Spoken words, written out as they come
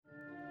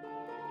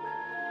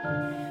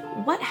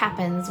What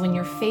happens when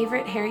your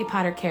favorite Harry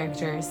Potter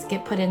characters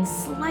get put in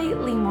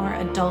slightly more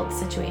adult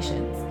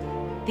situations?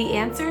 The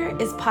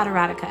answer is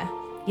Potterotica.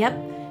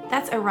 Yep,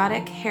 that's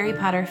erotic Harry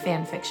Potter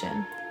fan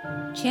fiction.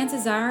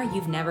 Chances are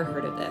you've never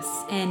heard of this,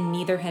 and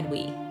neither had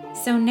we.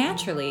 So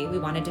naturally, we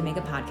wanted to make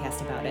a podcast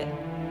about it.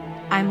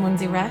 I'm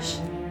Lindsay Rush.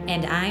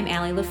 And I'm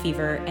Allie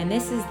Lefevre, and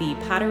this is the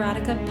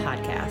Potterotica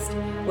podcast,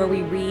 where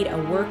we read a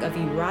work of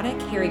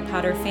erotic Harry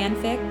Potter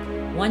fanfic,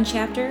 one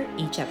chapter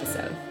each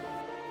episode.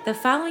 The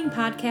following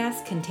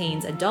podcast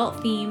contains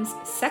adult themes,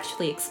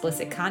 sexually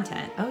explicit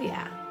content. Oh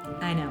yeah.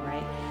 I know,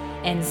 right?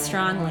 And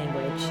strong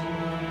language.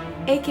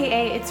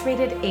 AKA, it's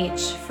rated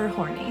H for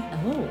horny.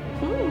 Oh.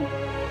 Ooh.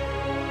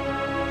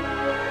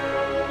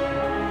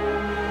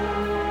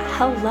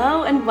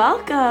 Hello and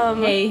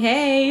welcome. Hey,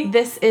 hey.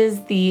 This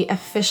is the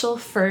official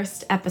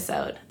first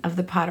episode of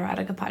the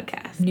Potterotica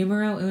podcast.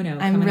 Numero uno.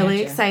 I'm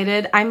really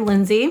excited. I'm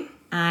Lindsay.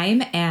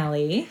 I'm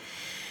Allie.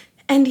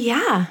 And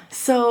yeah,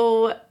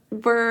 so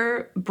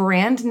we're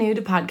brand new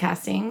to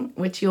podcasting,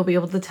 which you'll be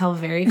able to tell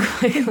very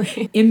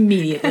quickly.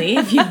 Immediately,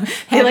 if you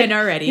haven't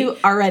already. You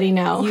already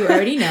know. You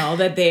already know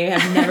that they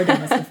have never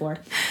done this before.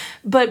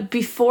 But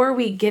before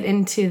we get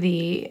into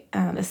the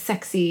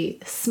sexy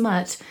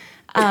smut,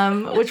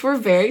 which we're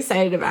very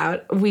excited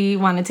about, we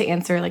wanted to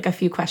answer like a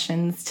few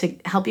questions to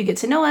help you get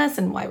to know us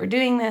and why we're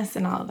doing this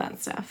and all of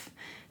that stuff.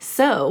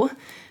 So,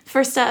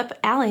 first up,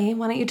 Allie,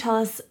 why don't you tell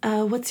us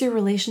what's your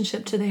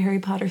relationship to the Harry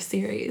Potter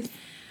series?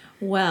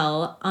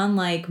 Well,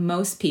 unlike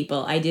most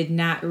people, I did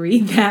not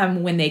read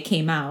them when they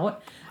came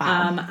out.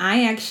 Wow.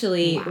 I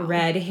actually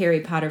read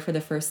Harry Potter for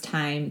the first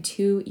time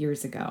 2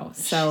 years ago.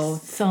 So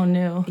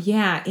new.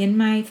 Yeah, in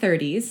my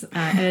 30s,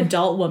 an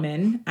adult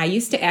woman. I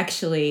used to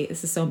actually,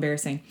 this is so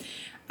embarrassing,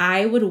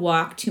 I would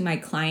walk to my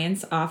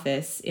client's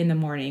office in the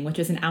morning, which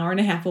was an hour and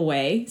a half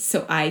away,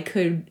 so I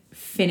could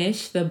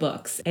finish the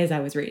books as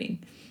I was reading.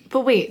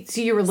 But wait,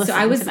 so you were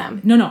listening to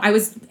them? No, I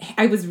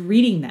was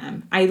reading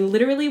them. I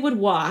literally would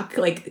walk,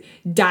 like,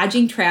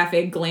 dodging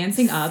traffic,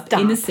 glancing up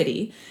in the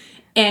city,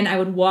 and I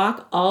would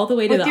walk all the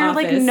way to the office.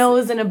 With your, like,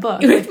 nose in a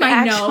book. With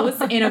my nose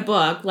in a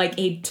book, like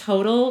a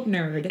total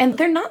nerd. And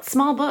they're not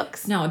small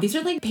books. No, these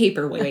are like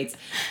paperweights.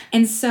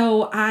 And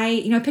so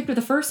I picked up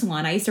the first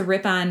one. I used to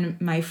rip on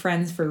my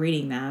friends for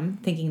reading them,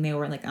 thinking they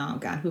were like, oh,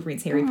 God, who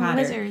reads Harry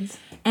Potter? Wizards.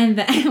 And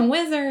then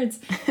wizards.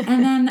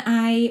 And then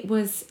I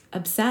was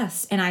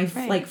obsessed, and I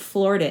like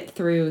floored it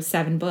through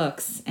 7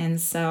 books. And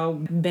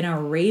so been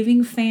a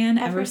raving fan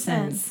ever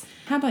since.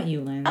 How about you,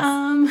 Lynn?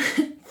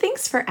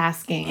 Thanks for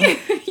asking.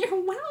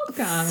 You're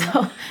welcome.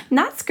 So,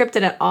 not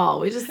scripted at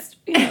all. We just,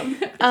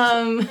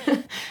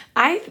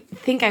 I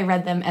think I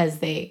read them as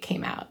they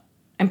came out.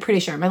 I'm pretty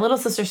sure. My little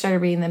sister started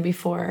reading them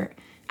before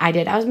I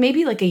did. I was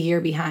maybe like a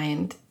year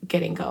behind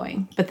getting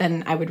going, but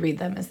then I would read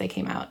them as they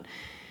came out.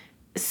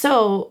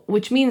 So,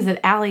 which means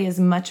that Allie is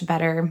much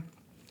better.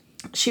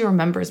 She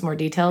remembers more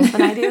details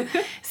than I do.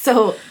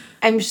 So,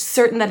 I'm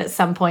certain that at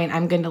some point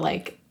I'm going to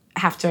like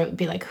have to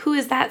be like, who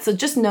is that? So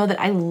just know that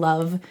I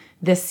love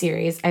this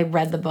series. I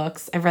read the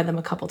books. I've read them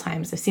a couple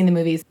times. I've seen the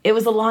movies. It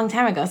was a long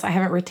time ago, so I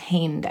haven't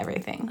retained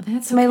everything.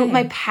 That's okay. So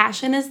my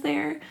passion is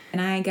there.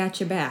 And I got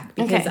your back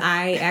because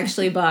I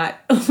actually bought,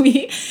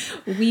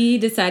 we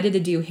decided to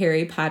do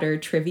Harry Potter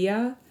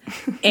trivia.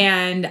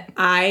 And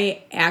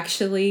I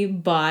actually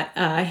bought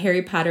a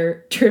Harry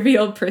Potter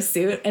Trivial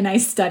Pursuit, and I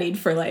studied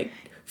for like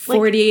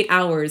 48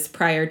 hours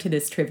prior to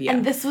this trivia.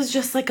 And this was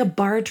just like a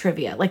bar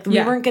trivia. Like, we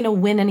weren't going to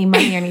win any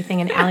money or anything.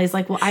 And Allie's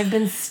like, well, I've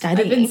been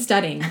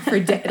studying for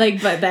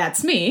but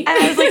that's me. And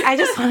I was like, I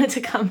just wanted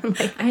to come and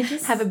like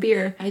have a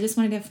beer. I just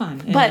wanted to have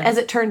fun. But as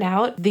it turned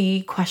out,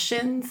 the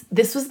questions,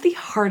 this was the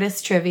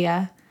hardest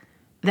trivia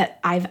that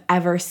I've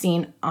ever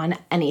seen on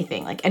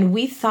anything. Like, and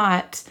we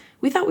thought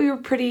we were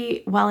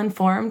pretty well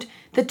informed.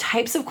 The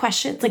types of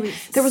questions, like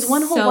there was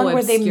one whole one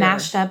where they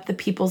mashed up the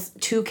people's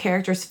 2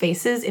 characters'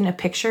 faces in a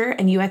picture,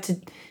 and you had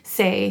to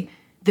say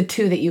the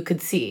 2 that you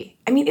could see.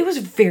 I mean, it was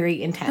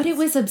very intense. But it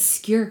was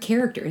obscure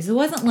characters. It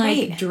wasn't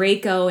like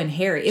Draco and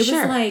Harry. It was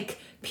like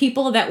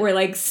people that were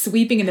like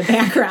sweeping in the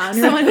background.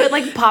 Someone who had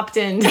like popped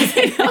in.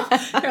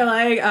 You're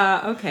like,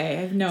 okay,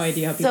 I have no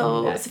idea how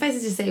people do that. Suffice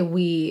it to say,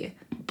 we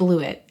blew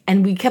it.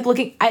 And we kept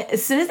looking.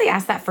 As soon as they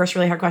asked that first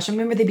really hard question,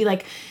 remember they'd be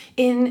like,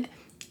 in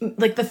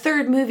like the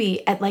 3rd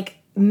movie at like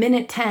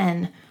minute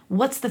 10,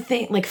 what's the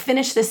thing? Like,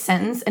 finish this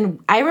sentence. And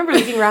I remember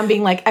looking around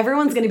being like,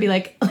 everyone's going to be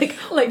like,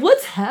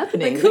 what's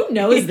happening? Like, who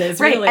knows this,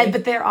 really? Right,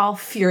 but they're all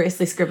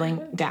furiously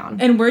scribbling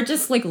down. And we're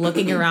just like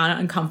looking around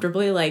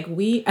uncomfortably, like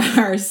we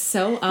are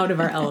so out of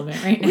our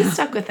element right now. We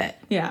stuck with it.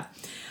 Yeah.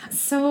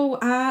 So,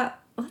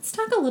 let's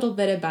talk a little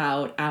bit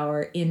about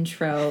our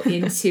intro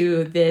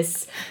into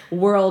this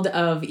world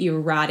of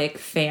erotic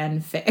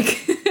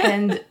fanfic.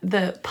 And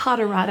the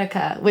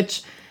Potterotica,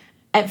 which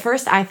at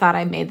first I thought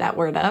I made that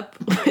word up.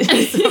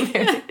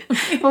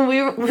 When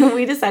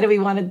we decided we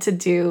wanted to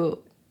do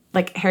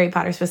like Harry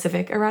Potter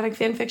specific erotic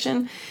fan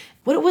fiction,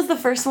 what was the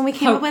first one we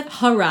came up with?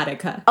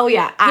 Erotica. Oh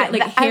yeah.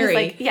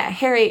 Harry.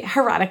 Harry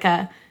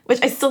erotica,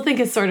 which I still think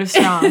is sort of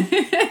strong.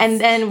 And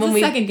then when it's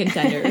a second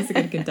contender. It's a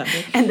good contender.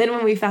 And then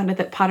when we found out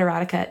that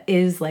Potterotica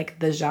is like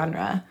the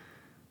genre,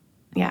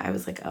 yeah, I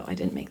was like, oh, I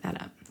didn't make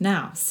that up.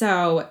 No.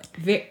 So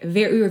we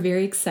were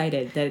very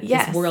excited that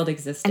this world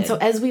existed. And so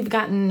as we've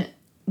gotten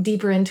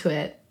deeper into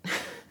it,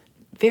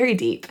 very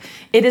deep,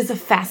 it is a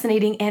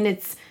fascinating, and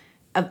it's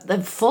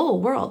a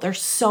full world.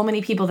 There's so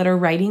many people that are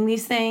writing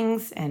these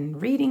things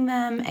and reading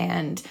them.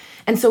 And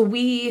so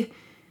we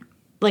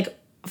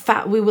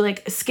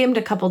skimmed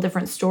a couple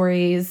different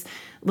stories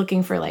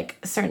looking for like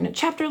a certain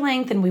chapter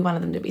length, and we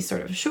wanted them to be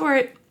sort of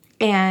short.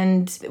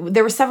 And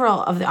there were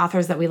several of the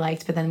authors that we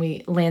liked, but then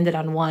we landed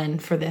on one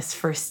for this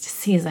first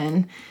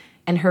season.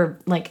 And her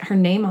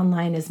name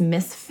online is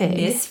Miss Fig.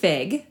 Miss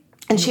Fig.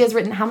 And she has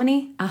written how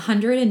many?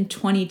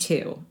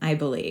 122, I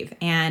believe.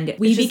 And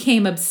we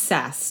became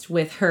obsessed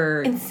with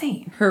her.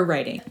 Insane. Her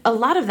writing. A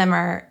lot of them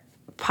are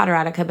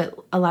Potterotica, but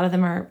a lot of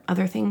them are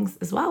other things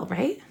as well,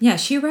 right? Yeah,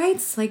 she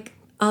writes like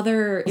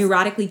other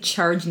erotically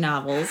charged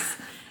novels.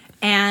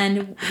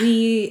 And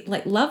we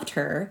loved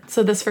her.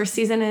 So this first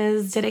season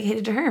is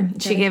dedicated to her.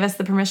 She gave us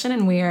the permission,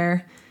 and we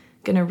are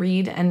going to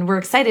read, and we're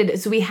excited.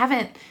 So we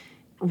haven't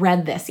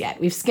read this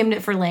yet. We've skimmed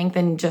it for length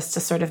and just to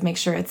sort of make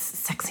sure it's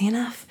sexy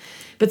enough.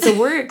 But so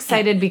we're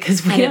excited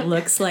because it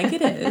looks like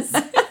it is.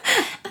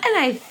 And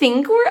I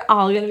think we're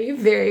all going to be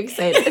very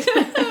excited.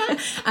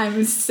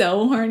 I'm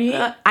so horny.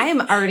 I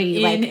am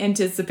already in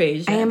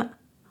anticipation. I am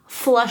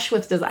flush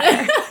with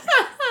desire.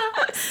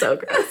 So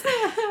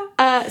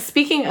gross.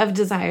 Speaking of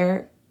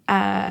desire,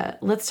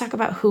 let's talk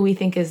about who we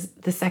think is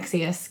the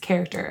sexiest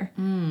character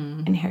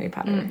in Harry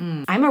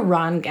Potter. I'm a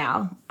Ron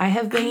gal. I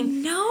have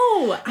been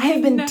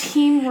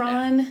Team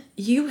Ron.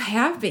 You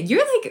have been.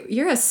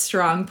 You're a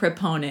strong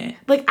proponent.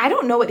 Like, I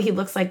don't know what he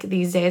looks like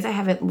these days. I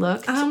haven't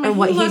looked or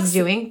what he's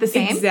doing. The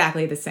same?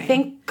 Exactly the same.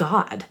 Thank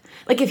God.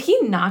 Like, if he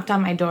knocked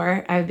on my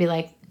door, I would be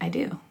like, I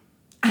do.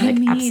 I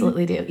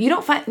absolutely do. You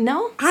don't find,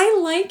 no? I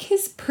like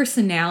his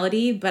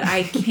personality, but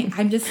I can't,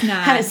 I'm just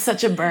not. That is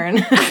such a burn.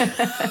 He's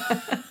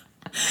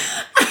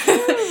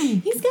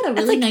got a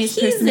really nice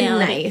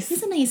personality.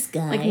 He's a nice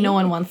guy. Like, no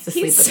one wants to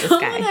sleep with this guy.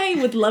 Someone I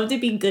would love to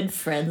be good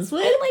friends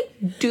with. I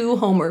do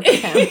homework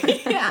with him.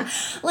 Yeah.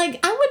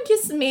 Like, I would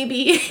just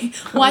maybe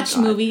watch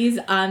movies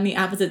on the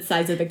opposite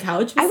sides of the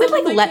couch. I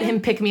would let him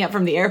pick me up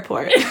from the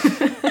airport.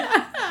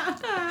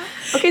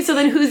 Okay, so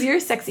then who's your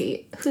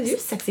sexy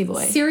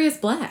boy? Sirius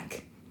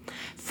Black.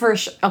 For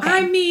sure. Okay.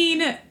 I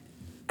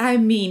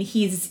mean,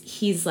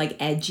 he's like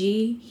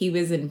edgy. He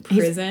was in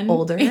prison.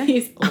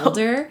 He's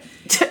older.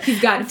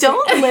 He's got.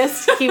 Don't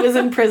list he was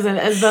in prison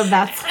as though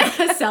that's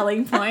a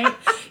selling point.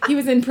 He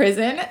was in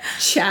prison.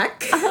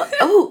 Check.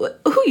 You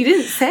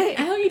didn't say.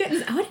 Oh, you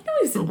didn't. Oh, I didn't know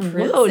he was in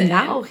prison. Oh,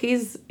 now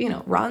he's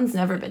Ron's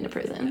never been to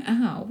prison.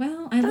 Oh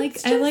well, I like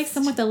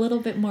someone with a little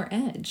bit more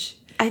edge.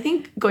 I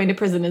think going to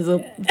prison is a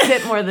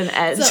bit more than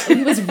edge. So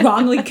he was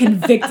wrongly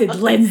convicted,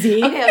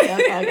 Lindsay.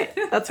 Okay.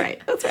 That's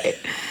right.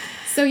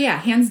 So yeah,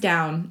 hands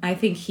down, I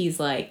think he's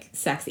like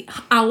sexy.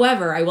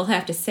 However, I will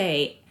have to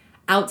say,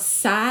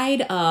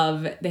 outside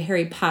of the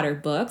Harry Potter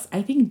books,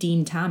 I think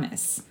Dean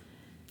Thomas.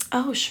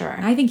 Oh, sure.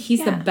 I think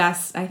he's the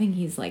best. I think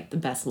he's like the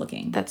best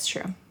looking. That's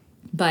true.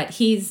 But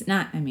he's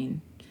not, I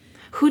mean.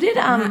 Who did,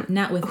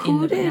 not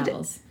within the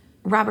novels.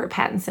 Robert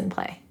Pattinson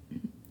play?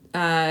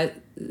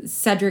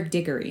 Cedric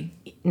Diggory.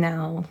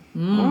 No.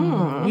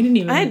 We didn't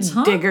even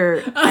talk.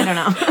 Digger. I don't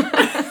know.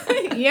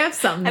 You have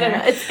something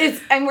there. I don't know.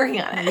 I'm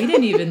working on it. We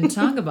didn't even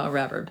talk about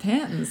Robert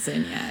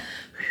Pattinson yet.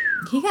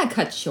 He got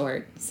cut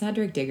short.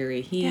 Cedric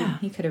Diggory. He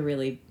could have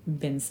really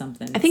been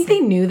something. I think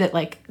they knew that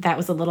that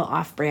was a little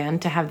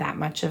off-brand to have that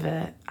much of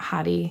a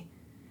hottie.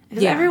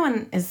 Because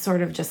everyone is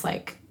sort of just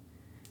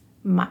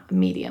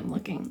medium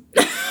looking.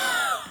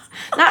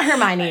 Not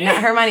Hermione.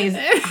 Hermione's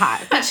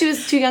hot. But she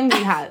was too young to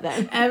be hot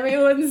then.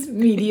 Everyone's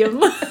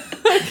medium.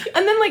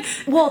 And then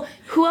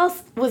who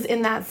else was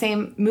in that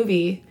same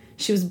movie?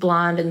 She was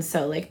blonde and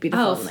so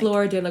beautiful. Oh,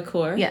 Fleur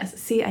Delacour. Yes.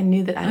 See, I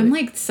knew that I'm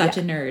such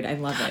a nerd. I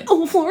love it.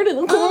 Oh, Fleur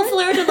Delacour.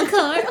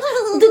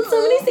 Did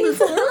somebody say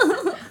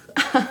Fleur?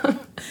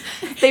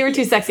 They were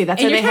too sexy.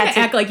 That's why they had to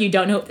act like you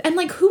don't know. And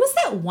who was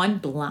that one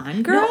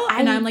blonde girl? No,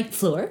 and I'm like,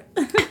 Fleur?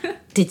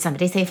 Did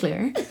somebody say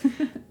Fleur?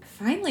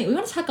 Finally, we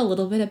want to talk a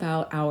little bit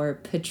about our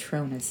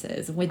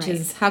Patronuses, which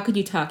is, how could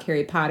you talk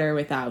Harry Potter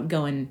without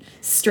going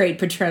straight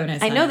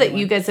Patronus? I know that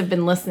you guys have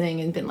been listening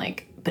and been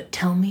like, but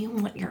tell me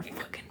what your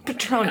fucking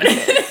Patronus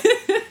is.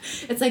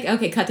 It's like,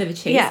 okay, cut to the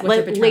chase. Yeah,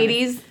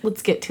 ladies,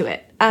 let's get to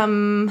it.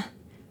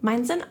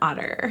 Mine's an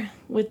otter,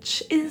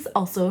 which is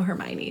also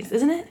Hermione's,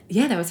 isn't it?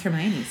 Yeah, that was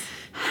Hermione's.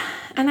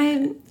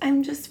 And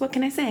I'm just, what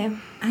can I say?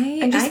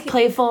 I'm just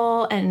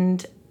playful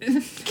and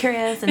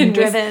curious and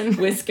driven.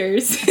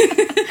 Whiskers.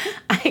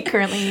 I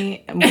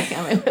currently am working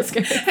on my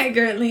whiskers. I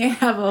currently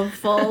have a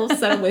full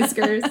set of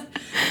whiskers.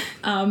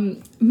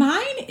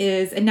 Mine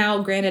is, and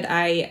now granted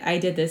I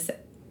did this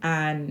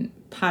on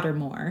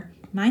Pottermore.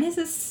 Mine is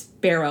a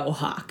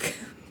sparrowhawk,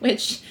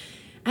 which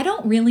I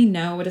don't really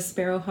know what a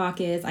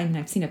sparrowhawk is. I mean,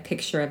 I've seen a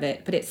picture of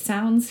it, but it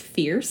sounds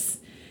fierce.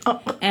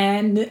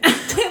 And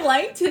I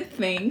like to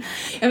think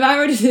if I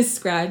were to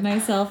describe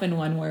myself in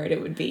one word,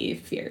 it would be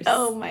fierce.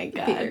 Oh my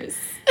God. Fierce.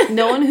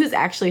 No one who's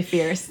actually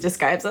fierce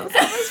describes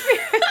themselves as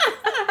fierce.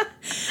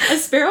 A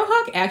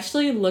sparrowhawk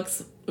actually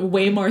looks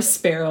way more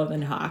sparrow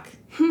than hawk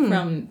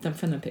from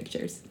the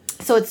pictures.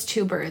 So it's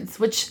two birds,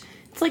 which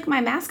it's like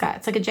my mascot.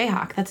 It's like a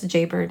jayhawk. That's a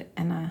jaybird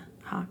and a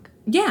hawk.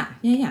 Yeah.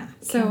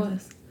 So,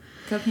 Kansas.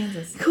 Go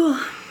Kansas. Cool.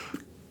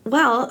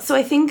 Well, so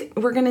I think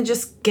we're going to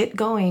just get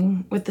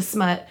going with the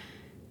smut.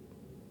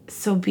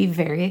 So be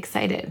very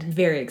excited.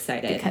 Very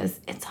excited. Because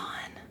it's on.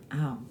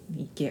 Oh,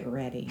 get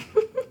ready.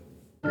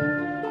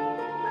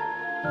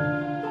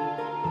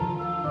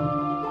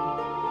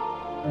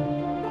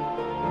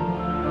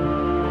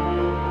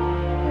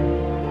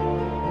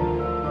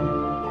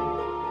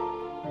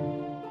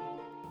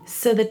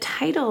 So the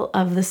title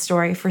of the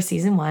story for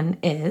season 1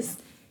 is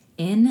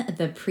In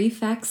the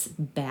Prefect's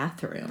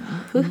Bathroom.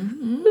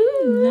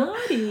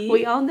 Naughty.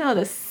 We all know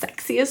the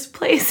sexiest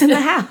place in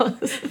the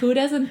house. Who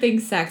doesn't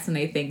think sex when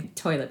they think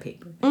toilet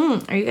paper?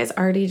 Are you guys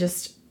already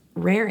just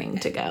raring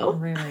to go?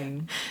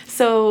 Raring.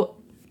 So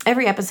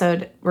every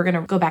episode, we're going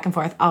to go back and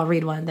forth. I'll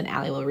read one, then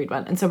Allie will read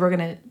one. And so we're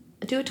going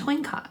to do a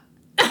toin toss.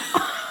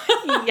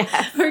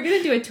 Yes. We're going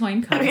to do a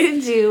toin toss. We're going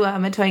to do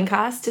a toin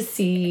toss to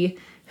see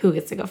who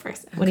gets to go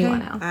first. What do you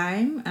want, Al?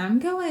 I'm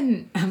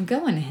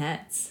going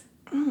heads.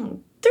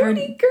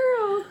 Dirty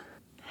girl.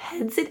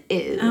 Heads it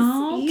is.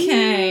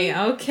 Okay.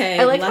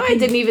 I like how I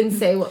didn't even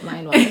say what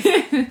mine was.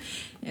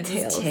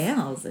 It's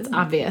tails. It's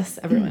obvious.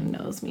 Everyone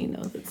knows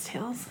it's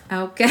tails.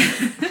 Okay.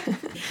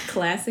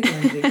 Classic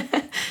Lindsay. Yay,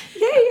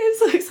 I'm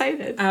so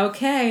excited.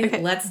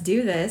 Okay, let's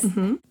do this.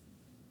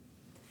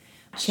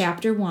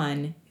 Chapter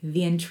 1,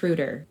 The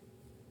Intruder.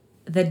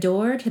 The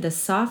door to the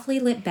softly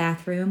lit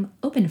bathroom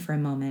opened for a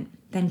moment,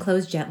 then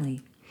closed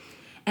gently.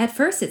 At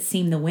first it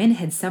seemed the wind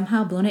had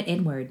somehow blown it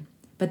inward,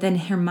 but then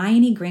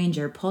Hermione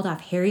Granger pulled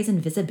off Harry's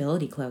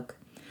invisibility cloak,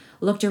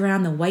 looked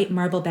around the white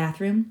marble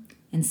bathroom,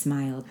 and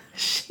smiled.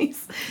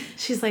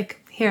 She's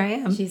like, here I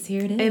am.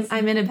 Here it is.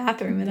 I'm in a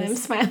bathroom and I'm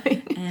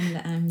smiling.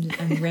 And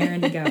I'm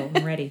raring to go.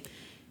 I'm ready.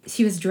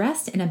 She was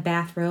dressed in a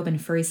bathrobe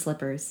and furry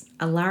slippers.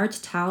 A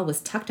large towel was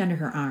tucked under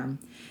her arm.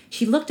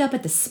 She looked up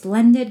at the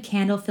splendid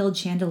candle-filled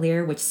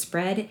chandelier which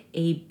spread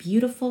a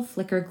beautiful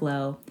flicker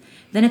glow,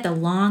 then at the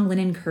long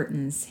linen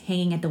curtains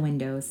hanging at the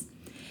windows.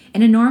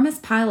 An enormous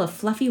pile of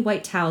fluffy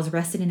white towels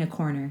rested in a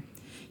corner.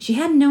 She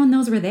hadn't known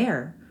those were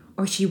there,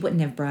 or she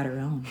wouldn't have brought her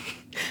own.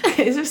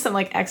 These are some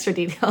extra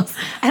details.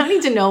 I don't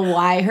need to know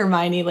why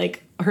Hermione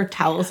her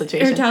towel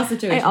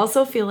situation. I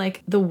also feel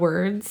like the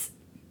words,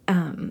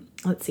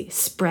 let's see,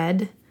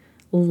 spread,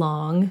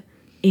 long,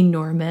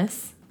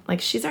 enormous.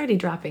 She's already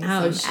dropping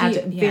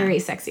very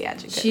sexy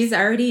adjectives. She's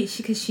already,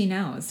 because she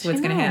knows what's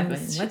going to happen.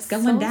 What's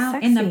going down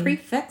sexy. in the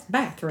prefect's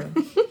bathroom.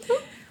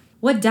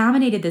 What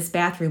dominated this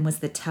bathroom was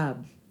the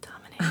tub.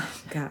 Oh,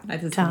 God, that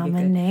doesn't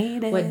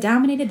Dominated. Good. What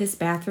dominated this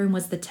bathroom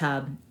was the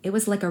tub. It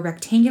was like a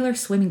rectangular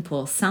swimming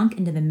pool sunk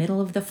into the middle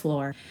of the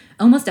floor.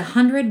 Almost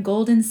 100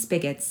 golden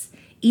spigots,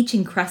 each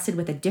encrusted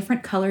with a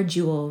different colored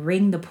jewel,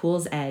 ringed the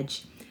pool's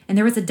edge. And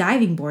there was a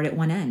diving board at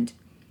one end.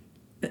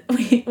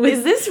 Wait,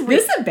 is this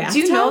a bathtub? Do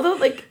you know though?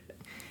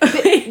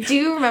 Do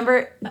you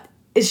remember?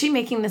 Is she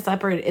making this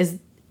up, or is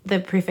the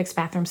prefix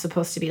bathroom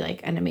supposed to be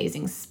an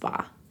amazing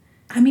spa?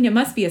 I mean, it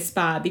must be a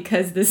spa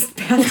because this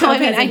bathtub.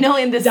 I know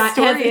in this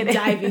story it is a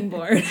diving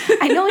board.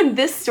 I know in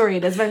this story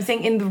it is, but I'm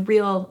saying in the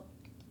real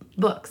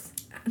books,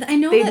 I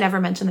know they never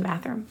mentioned the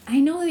bathroom. I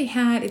know they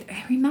had.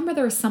 I remember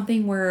there was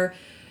something where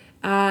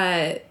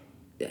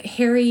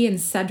Harry and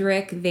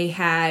Cedric, they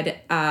had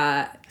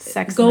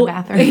sex in the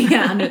bathroom.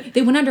 Yeah,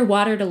 they went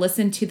underwater to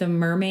listen to the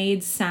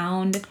mermaid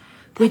sound,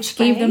 which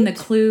gave them the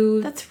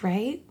clue. That's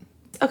right.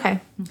 Okay.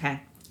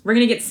 We're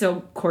gonna get so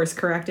course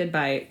corrected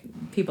by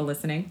people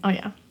listening. Oh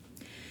yeah.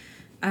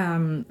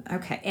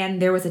 Okay.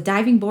 And there was a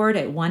diving board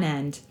at one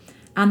end.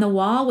 On the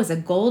wall was a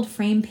gold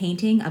frame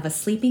painting of a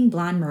sleeping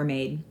blonde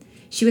mermaid.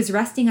 She was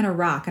resting on a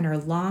rock and her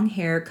long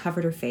hair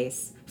covered her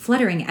face,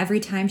 fluttering every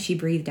time she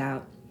breathed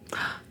out.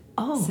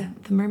 Oh, so,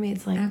 the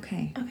mermaid's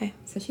Okay.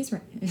 So she's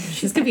going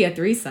to be a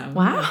threesome.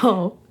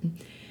 Wow.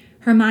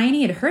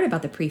 Hermione had heard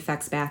about the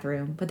prefect's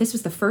bathroom, but this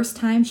was the first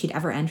time she'd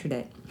ever entered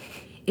it.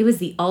 It was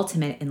the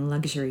ultimate in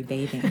luxury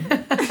bathing.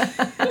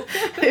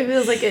 It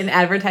feels like an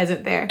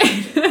advertisement there.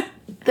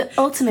 The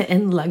ultimate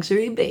in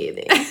luxury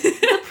bathing.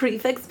 The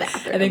prefect's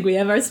bathroom. I think we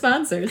have our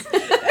sponsors.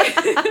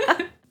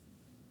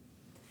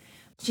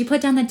 She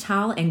put down the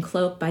towel and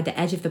cloak by the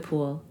edge of the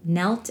pool,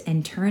 knelt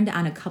and turned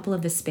on a couple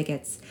of the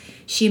spigots.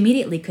 She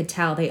immediately could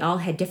tell they all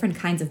had different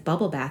kinds of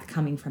bubble bath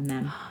coming from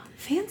them.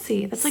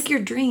 Fancy. That's like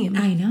your dream.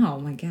 I know. Oh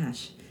my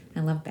gosh.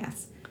 I love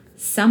baths.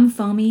 Some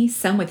foamy,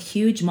 some with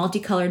huge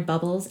multicolored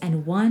bubbles,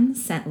 and one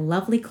sent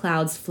lovely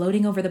clouds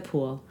floating over the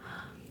pool.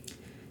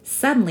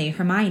 Suddenly,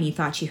 Hermione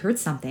thought she heard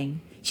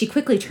something. She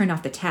quickly turned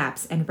off the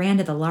taps and ran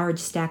to the large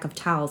stack of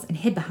towels and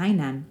hid behind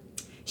them.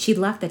 She'd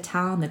left the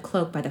towel and the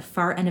cloak by the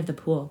far end of the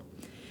pool.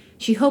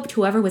 She hoped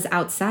whoever was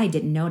outside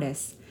didn't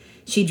notice.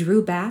 She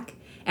drew back,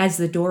 as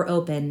the door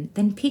opened,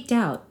 then peeked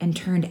out and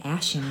turned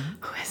ashen.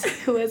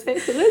 Who is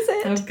it?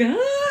 Oh, God.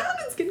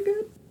 It's getting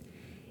good.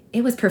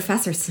 It was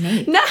Professor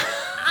Snape. No.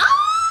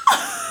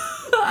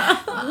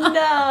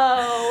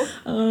 No.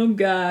 Oh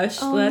gosh.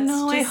 Oh, Let's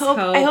no. just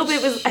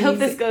I hope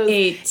this goes.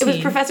 18. It was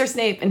Professor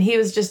Snape, and he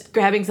was just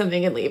grabbing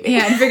something and leaving.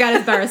 Yeah, and forgot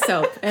his bar of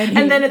soap.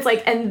 And then it's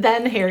like, and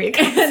then Harry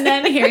comes. And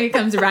then Harry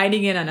comes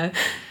riding in on a.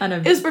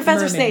 It was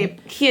Professor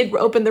Snape. He had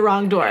opened the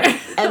wrong door.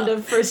 End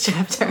of first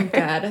chapter. Oh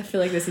God, I feel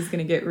like this is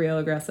gonna get real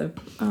aggressive.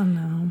 Oh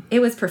no. It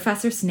was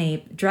Professor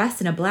Snape dressed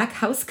in a black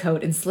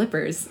housecoat and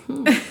slippers.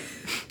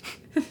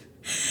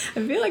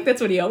 I feel like that's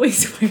what he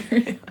always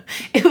wears.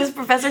 It was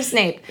Professor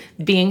Snape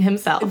being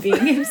himself. He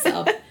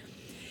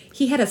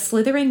had a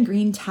Slytherin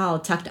green towel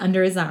tucked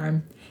under his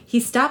arm. He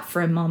stopped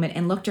for a moment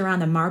and looked around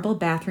the marble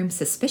bathroom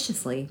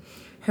suspiciously.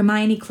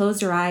 Hermione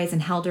closed her eyes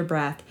and held her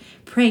breath,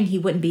 praying he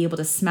wouldn't be able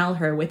to smell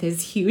her with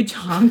his huge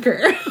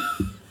honker.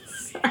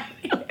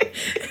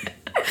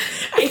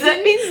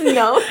 That means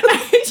no.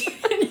 I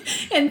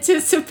didn't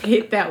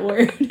anticipate that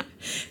word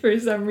for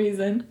some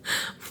reason.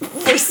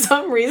 For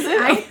some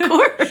reason, of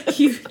course.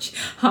 Huge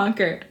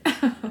honker.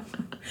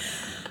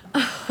 I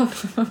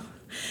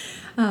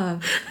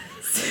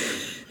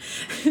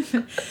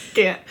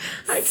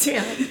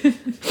can't.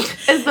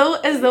 As though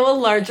a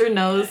larger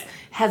nose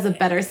has a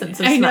better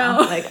sense of smell.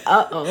 I know. Like,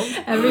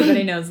 uh-oh.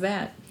 Everybody knows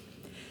that.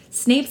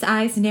 Snape's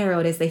eyes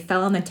narrowed as they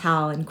fell on the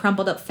towel and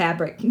crumpled up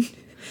fabric.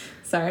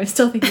 Sorry, I'm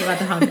still thinking about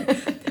the honker.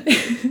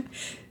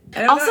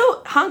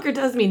 Also, honker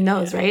does mean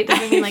nose, right?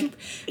 Doesn't mean like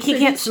he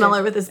can't smell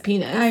her with his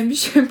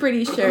penis. I'm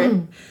pretty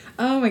sure.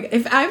 Oh my God.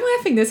 If I'm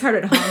laughing this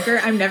hard at honker,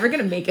 I'm never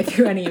going to make it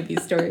through any of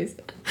these stories.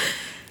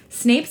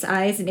 Snape's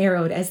eyes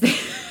narrowed as they...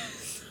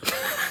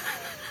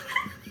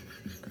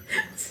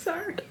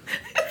 Sorry.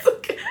 It's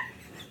okay.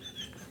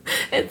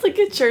 It's like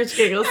a church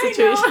giggle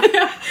situation.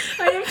 I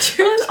have church.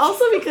 Well,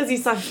 also because you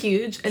saw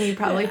huge and you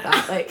probably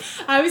thought like...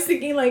 I was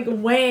thinking like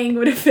Wang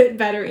would have fit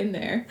better in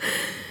there.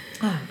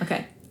 Oh,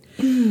 okay.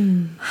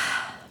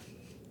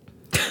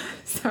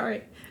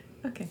 Sorry.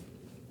 Okay.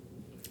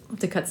 I'll have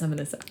to cut some of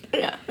this out.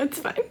 Yeah, it's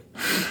fine.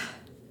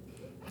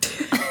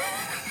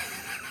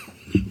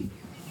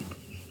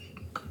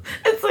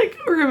 It's like,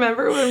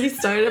 remember when we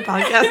started a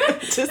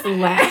podcast? Just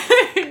laugh.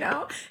 I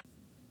know.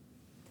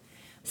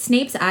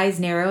 Snape's eyes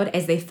narrowed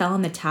as they fell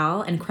on the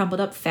towel and crumpled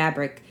up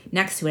fabric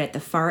next to it at the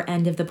far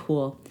end of the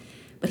pool.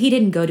 But he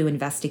didn't go to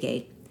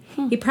investigate.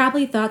 He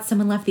probably thought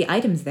someone left the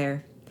items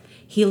there.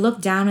 He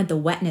looked down at the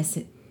wetness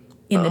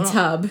in the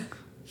tub.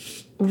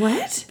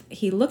 What?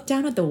 He looked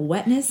down at the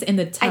wetness in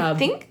the tub. I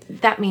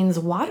think that means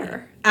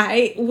water.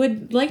 I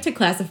would like to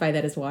classify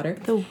that as water.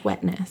 The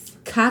wetness.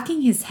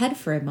 Cocking his head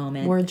for a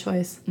moment. Word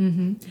choice.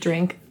 Mm-hmm.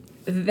 Drink.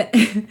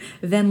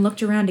 Then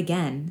looked around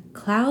again.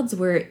 Clouds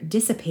were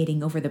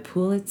dissipating over the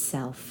pool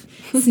itself.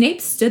 Snape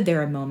stood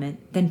there a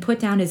moment, then put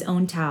down his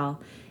own towel,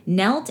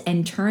 knelt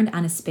and turned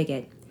on a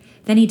spigot.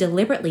 Then he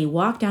deliberately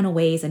walked down a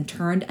ways and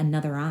turned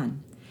another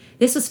on.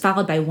 This was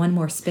followed by one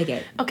more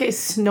spigot. Okay,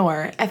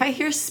 snore. If I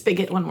hear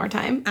spigot one more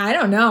time. I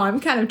don't know. I'm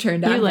kind of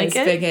turned on by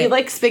spigot. You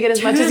like spigot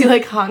as much as you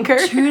like honker?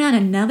 Turn on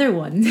another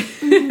one.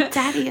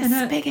 Daddy, a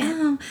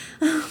spigot.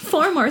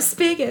 4 more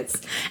spigots.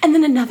 And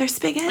then another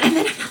spigot. And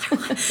then another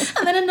one.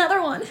 And then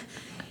another one.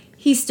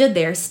 He stood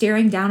there,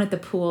 staring down at the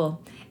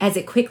pool as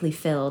it quickly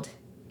filled.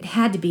 It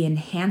had to be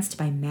enhanced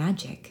by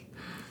magic.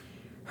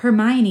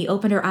 Hermione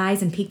opened her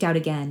eyes and peeked out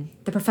again.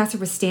 The professor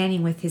was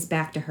standing with his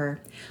back to her,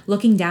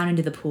 looking down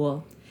into the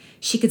pool.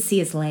 She could see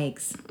his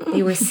legs.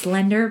 They were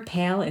slender,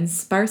 pale, and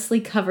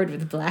sparsely covered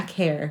with black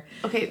hair.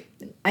 Okay,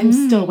 I'm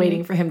still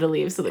waiting for him to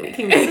leave so that we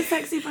can get the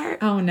sexy part.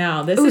 Oh,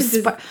 no. This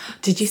is just...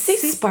 Did you say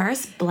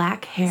sparse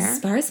black hair?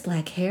 Sparse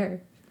black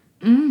hair.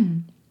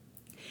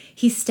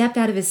 He stepped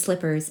out of his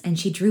slippers, and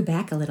she drew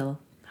back a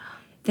little.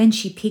 Then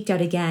she peeked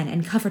out again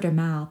and covered her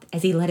mouth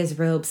as he let his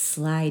robe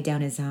slide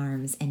down his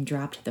arms and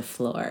dropped to the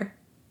floor.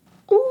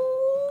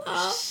 Ooh,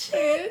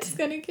 shit. It's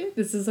gonna get...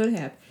 This is what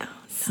happened. Oh, no.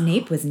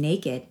 Snape was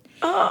naked.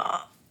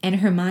 Oh. And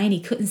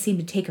Hermione couldn't seem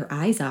to take her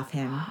eyes off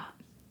him.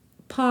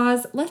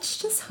 Pause. Let's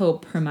just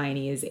hope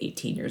Hermione is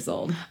 18 years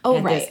old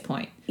at this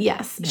point.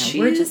 Yes. Yeah,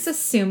 we're just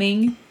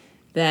assuming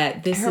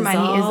that this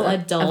Hermione is all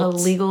adult. Of a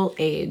legal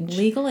age.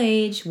 Legal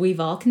age. We've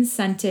all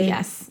consented.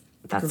 Yes.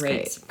 That's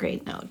great.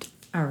 Great note.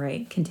 All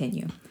right,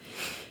 continue.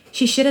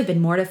 She should have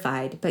been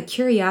mortified, but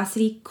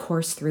curiosity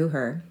coursed through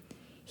her.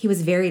 He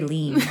was very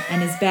lean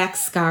and his back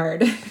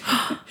scarred.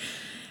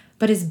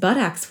 But his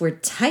buttocks were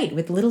tight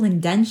with little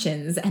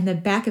indentions, and the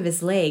back of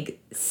his leg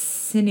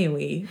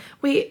sinewy.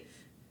 Wait,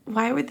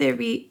 why would there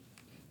be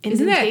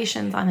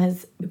indentations on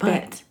his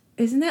butt?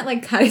 Isn't that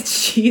like cottage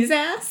cheese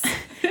ass?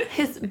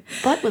 His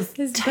butt was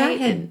his tight. Butt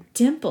had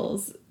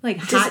dimples, like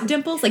hot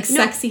dimples, like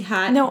sexy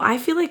hot. No, I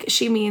feel like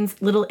she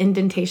means little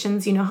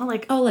indentations. You know how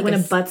like when a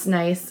butt's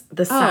nice,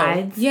 the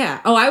sides. Yeah.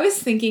 Oh, I was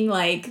thinking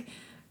like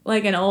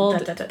an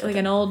old,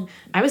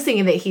 I was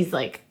thinking that he's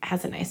like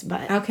has a nice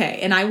butt. Okay,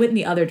 and I went in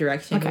the other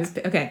direction.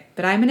 Okay,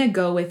 but I'm gonna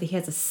go with he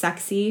has a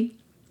sexy,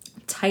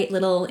 tight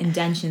little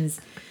indentions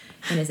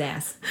in his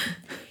ass.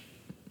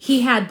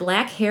 He had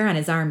black hair on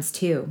his arms,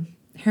 too.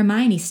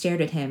 Hermione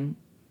stared at him,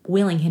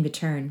 willing him to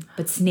turn,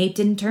 but Snape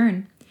didn't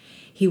turn.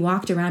 He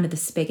walked around to the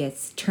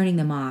spigots, turning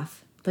them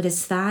off, but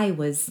his thigh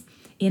was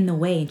in the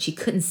way and she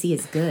couldn't see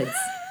his goods.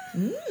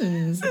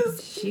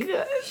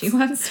 She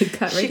wants to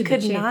cut right to the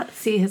chase. She could not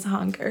see his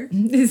honker.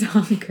 His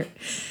honker.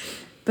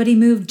 But he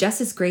moved just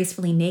as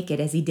gracefully naked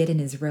as he did in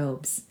his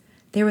robes.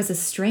 There was a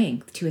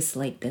strength to his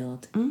slight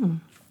build.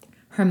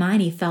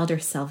 Hermione felt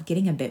herself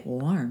getting a bit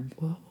warm.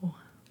 Whoa.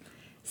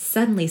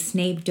 Suddenly,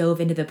 Snape dove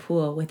into the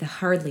pool with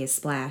hardly a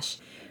splash,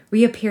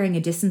 reappearing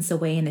a distance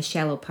away in the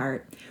shallow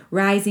part,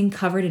 rising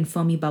covered in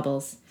foamy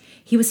bubbles.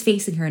 He was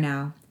facing her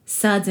now,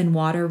 suds and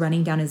water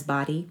running down his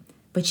body,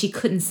 but she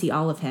couldn't see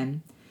all of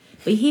him.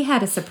 But he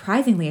had a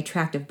surprisingly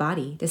attractive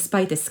body,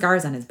 despite the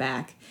scars on his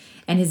back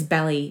and his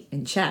belly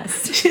and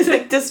chest. She's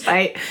like,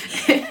 despite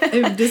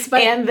and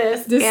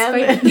this,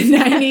 despite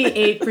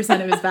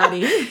 98% of his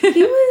body.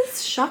 He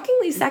was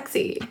shockingly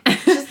sexy.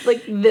 Just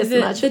like this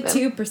much. The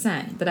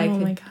 2% that I could. Oh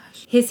my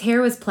gosh. His hair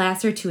was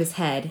plastered to his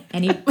head,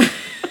 and he.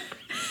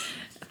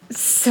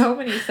 So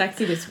many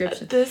sexy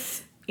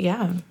descriptions.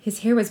 His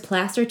hair was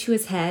plastered to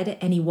his head,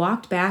 and he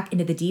walked back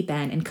into the deep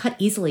end and cut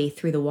easily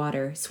through the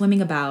water,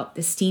 swimming about,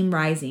 the steam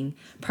rising,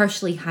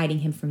 partially hiding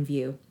him from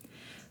view.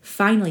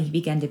 Finally, he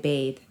began to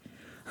bathe.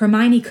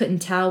 Hermione couldn't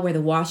tell where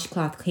the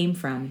washcloth came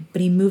from,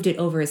 but he moved it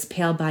over his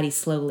pale body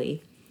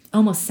slowly,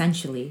 almost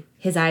sensually,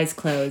 his eyes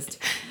closed.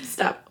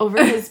 Stop.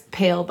 Over his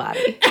pale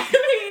body.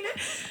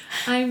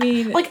 I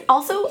mean... Like,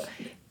 also...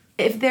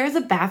 If there's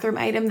a bathroom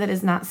item that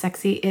is not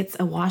sexy, it's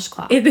a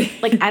washcloth.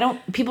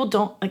 People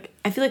don't,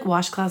 I feel like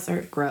washcloths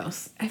are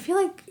gross. I feel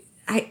like,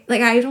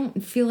 I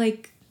don't feel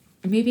like,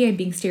 maybe I'm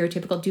being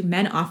stereotypical. Do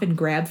men often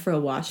grab for a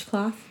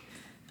washcloth?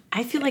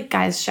 I feel like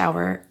guys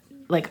shower,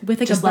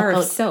 with a bar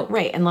of soap.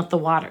 Right, and let the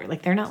water.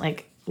 They're not,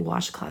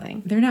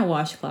 washclothing. They're not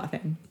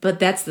washclothing. But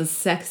that's the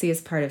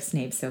sexiest part of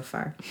Snape so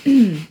far.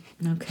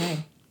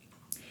 Okay.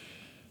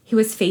 He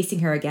was facing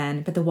her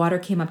again, but the water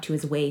came up to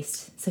his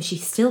waist, so she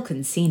still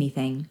couldn't see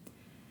anything.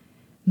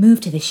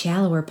 Move to the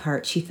shallower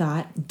part, she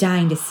thought,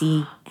 dying to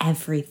see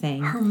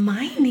everything.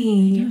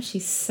 Hermione.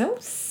 She's so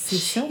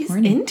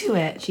horny. Into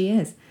it. She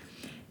is.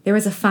 There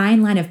was a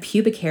fine line of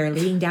pubic hair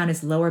leading down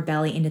his lower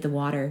belly into the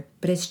water,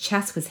 but his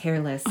chest was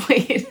hairless.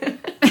 Wait.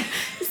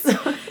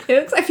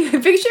 I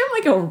picture him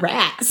like a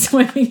rat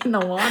swimming in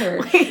the water.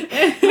 Wait,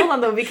 hold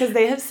on though, because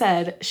they have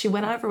said, she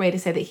went out of her way to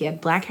say that he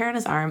had black hair on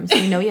his arms.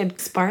 We know he had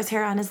sparse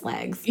hair on his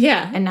legs.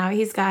 Yeah. And now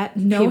he's got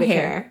no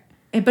hair.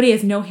 But he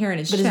has no hair in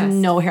his chest. But he has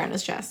no hair on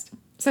his chest.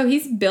 So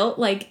he's built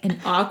like an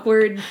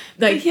awkward,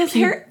 he has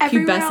hair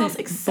everywhere else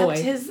except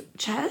his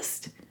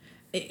chest.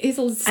 His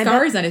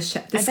scars on his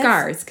chest.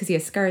 Scars, because he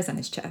has scars on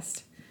his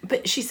chest.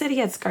 But she said he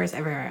had scars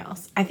everywhere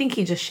else. I think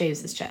he just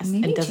shaves his chest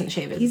and doesn't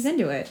shave his... He's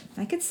into it.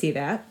 I could see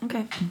that.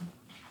 Okay.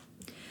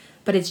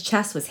 But his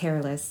chest was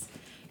hairless.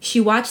 She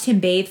watched him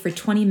bathe for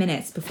 20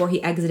 minutes before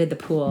he exited the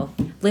pool,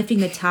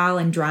 lifting the towel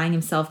and drying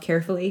himself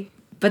carefully.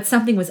 But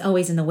something was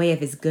always in the way of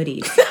his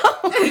goodies.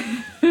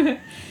 It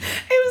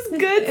was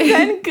good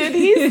then,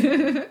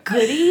 goodies.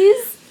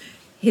 Goodies?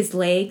 His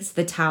legs,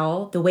 the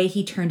towel, the way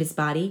he turned his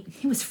body.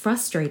 It was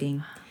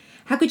frustrating.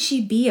 How could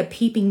she be a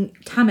peeping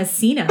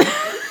Thomasina?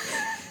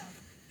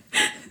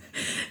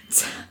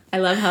 I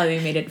love how they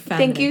made it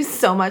feminine. Thank you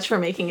so much for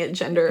making it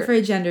gender.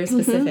 For gender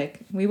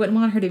specific. Mm-hmm. We wouldn't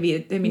want her to be,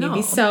 it'd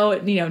be so,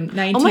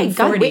 1940s. Oh my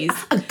God,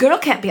 a girl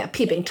can't be a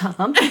peeping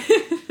Tom.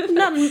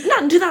 not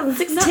in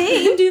 2016. Not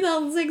in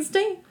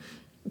 2016.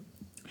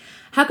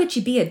 How could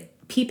she be a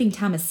peeping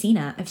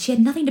Thomasina if she had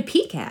nothing to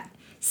peek at?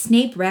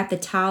 Snape wrapped the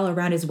towel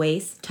around his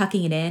waist,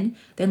 tucking it in,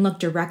 then looked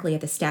directly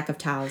at the stack of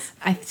towels.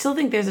 I still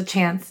think there's a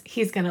chance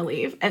he's going to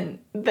leave, and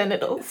then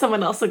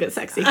someone else will get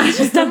sexy. He's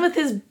just done with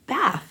his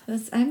bath.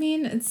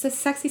 It's a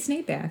sexy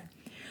Snape bath.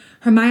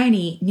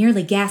 Hermione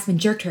nearly gasped and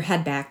jerked her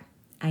head back.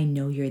 I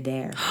know you're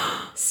there,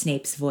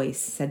 Snape's voice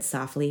said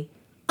softly.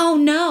 Oh,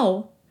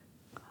 no.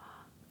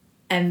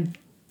 And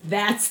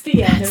that's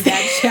the end of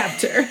that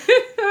chapter.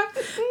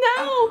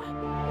 No.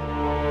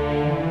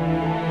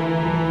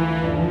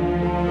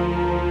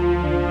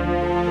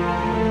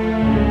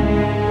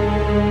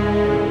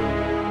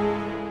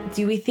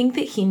 Do we think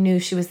that he knew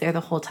she was there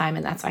the whole time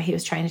and that's why he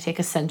was trying to take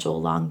a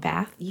sensual long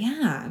bath?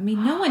 Yeah.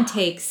 No one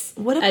takes a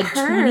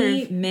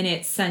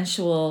 20-minute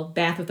sensual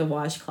bath with a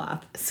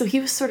washcloth. So he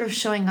was sort of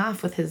showing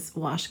off with his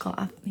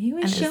washcloth. He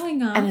was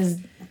showing off. And his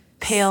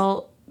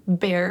pale,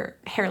 bare,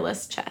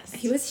 hairless chest.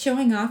 He was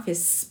showing off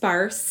his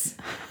sparse,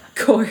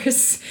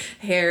 coarse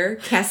hair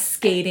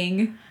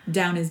cascading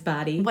down his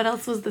body. What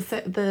else was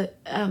the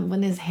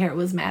when his hair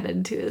was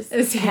matted to his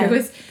His hair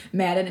was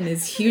matted in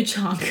his huge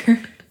honker.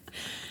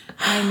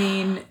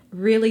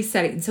 Really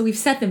setting. So we've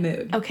set the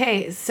mood.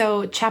 Okay,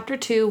 so chapter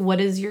 2, what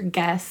is your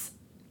guess?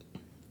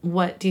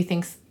 What do you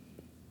think's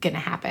going to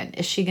happen?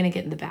 Is she going to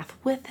get in the bath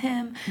with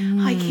him?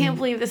 I can't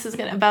believe this is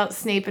about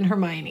Snape and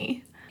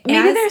Hermione.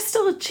 Maybe there's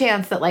still a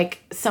chance that,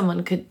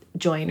 someone could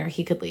join or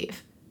he could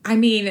leave.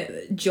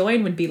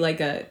 Join would be like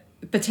a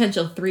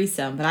potential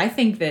threesome, but I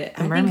think that...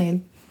 A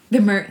mermaid. The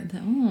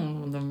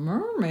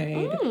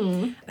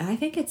mermaid. I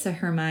think it's a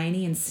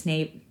Hermione and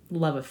Snape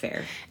love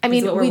affair. I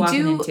mean,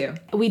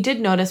 we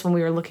did notice when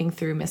we were looking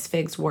through Miss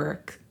Fig's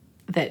work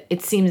that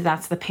it seems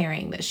that's the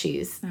pairing that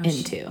she's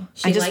into.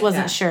 I just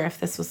wasn't sure if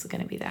this was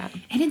going to be that.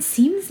 And it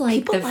seems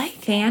like the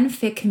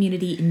fanfic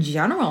community in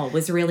general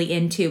was really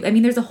into. I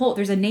mean, there's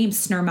a name,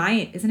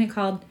 Snermine, isn't it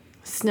called?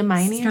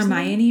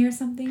 Snermine or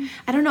something?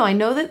 I don't know. I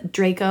know that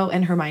Draco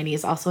and Hermione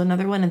is also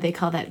another one, and they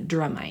call that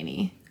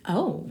Dramine.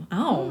 Oh,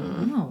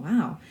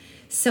 wow.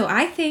 So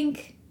I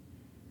think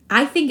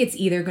it's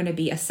either going to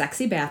be a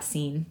sexy bath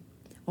scene,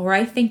 or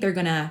I think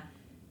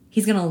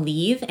he's going to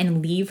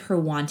leave her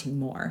wanting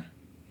more.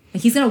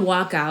 Like he's going to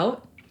walk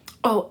out.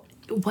 Oh,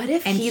 what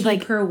if and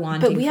keep her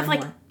wanting But we have more.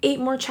 like 8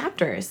 more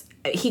chapters.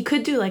 He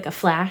could do like a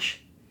flash.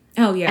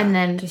 Oh, yeah. And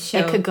then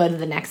it could go to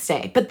the next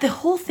day. But the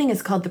whole thing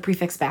is called the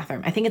prefix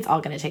bathroom. I think it's all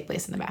going to take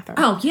place in the bathroom.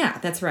 Oh, yeah,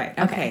 that's right.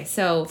 Okay.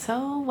 So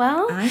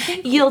well, I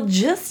think you'll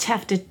just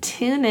have to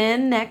tune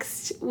in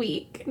next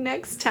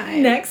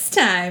time. Next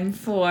time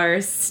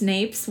for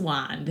Snape's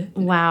wand.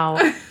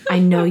 Wow. I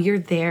know you're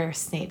there,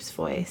 Snape's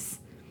voice.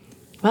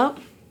 Well,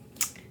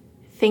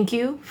 thank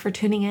you for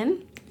tuning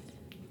in.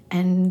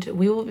 And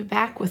we will be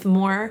back with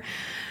more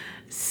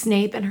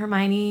Snape and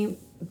Hermione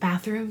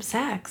bathroom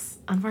sex,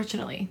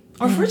 unfortunately.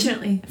 Or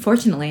fortunately.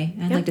 Fortunately.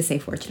 I'd like to say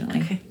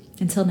fortunately. Okay.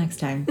 Until next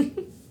time.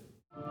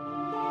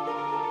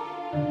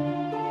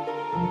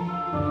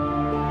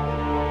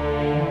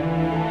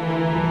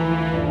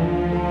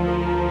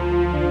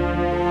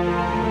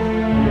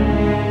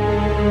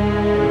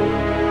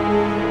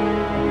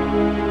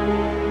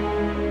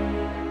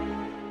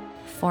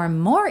 For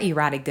more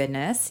erotic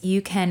goodness,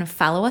 you can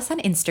follow us on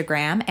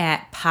Instagram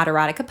at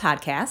Potterotica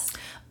Podcast.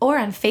 Or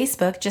on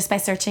Facebook just by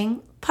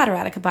searching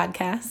Potterotica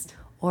Podcast.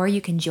 Or you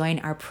can join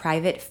our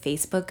private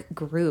Facebook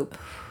group,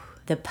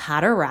 the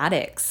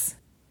Potterotics.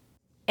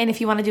 And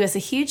if you want to do us a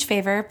huge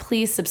favor,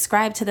 please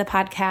subscribe to the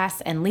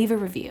podcast and leave a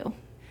review.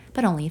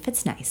 But only if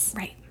it's nice.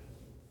 Right.